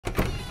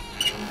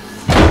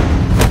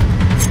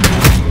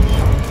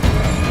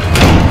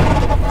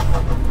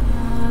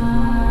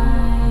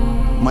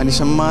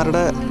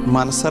മനുഷ്യന്മാരുടെ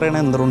മനസ്സറിയണ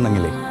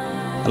എന്തുണ്ടെങ്കിലേ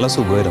നല്ല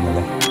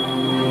സുഖമായിരുന്നല്ലേ.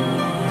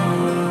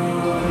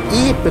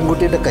 ഈ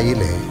പെൺകുട്ടിയുടെ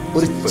കയ്യിൽ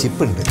ഒരു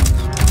ചിപ്പുണ്ട്.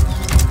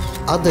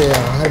 അത്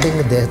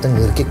ആരുടെയും ദേഹത്തെ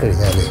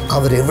ഞെരുക്കിക്കഴിഞ്ഞാൽ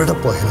അവരെവിടെ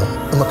പോയാലും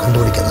നമ്മൾ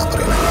കണ്ടുപിടിക്കാന്നാ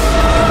പറയണേ.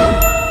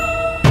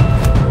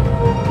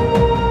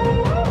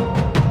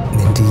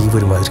 നിന്റെ ഈ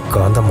ഒരു മാതിരി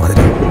കാന്തം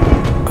മാതിരി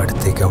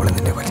അടുത്തേക്ക് അവൾ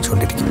നിന്നെ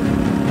വലിച്ചുകൊണ്ടിരിക്കും.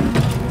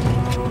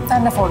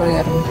 തന്നെ ഫോളോ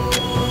ചെയ്യാറുണ്ട്.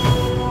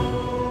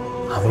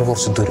 അവള്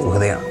കുറച്ച്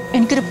ദുരൂഹതയാണ്.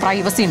 എനിക്കൊരു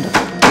പ്രൈവസി ഉണ്ട്.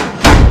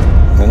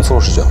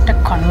 സൂക്ഷിച്ചോ.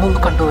 കൺമുമ്പ്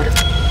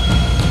കണ്ടുവരുന്നു.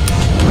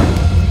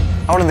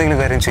 അവൾ എന്തെങ്കിലും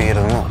കാര്യം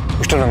ചെയ്യരുതെന്നോ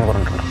ഇഷ്ടമില്ലെന്ന്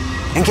പറഞ്ഞിട്ടുണ്ടോ?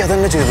 എനിക്ക്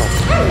അതന്നെ ചെയ്തു.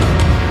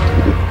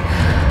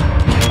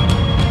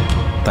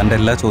 തൻ്റെ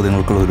എല്ലാ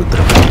ചോദ്യങ്ങൾക്കുള്ള ഒരു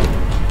ഉത്തരം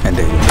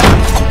എൻ്റെ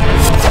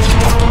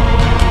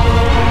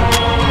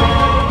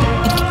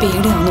എനിക്ക്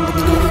പേടിയാവുന്നുണ്ട്.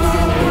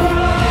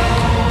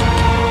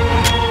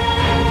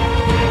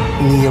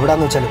 നീ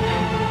എവിടാന്ന് വെച്ചാലും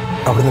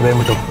അവിടുന്ന്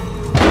വേഗം വിട്ടു.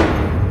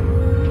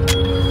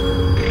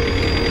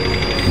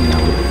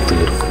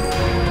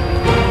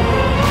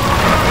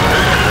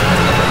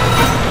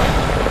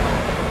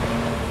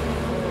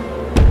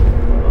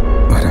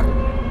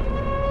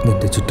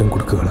 നിന്റെ ചുറ്റും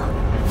കൊടുക്കുകയാണ്.